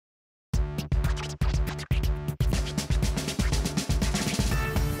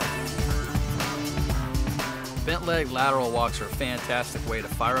Bent leg lateral walks are a fantastic way to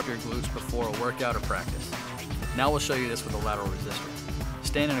fire up your glutes before a workout or practice. Now we'll show you this with a lateral resistor.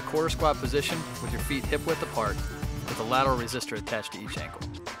 Stand in a quarter squat position with your feet hip width apart with a lateral resistor attached to each ankle.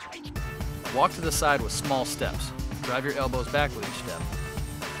 Walk to the side with small steps. Drive your elbows back with each step.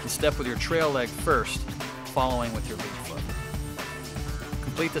 And step with your trail leg first, following with your lead foot.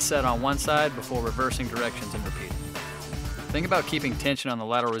 Complete the set on one side before reversing directions and repeating. Think about keeping tension on the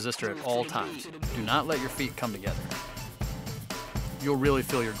lateral resistor at all times. Do not let your feet come together. You'll really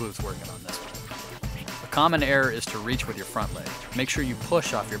feel your glutes working on this one. A common error is to reach with your front leg. Make sure you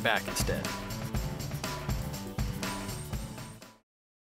push off your back instead.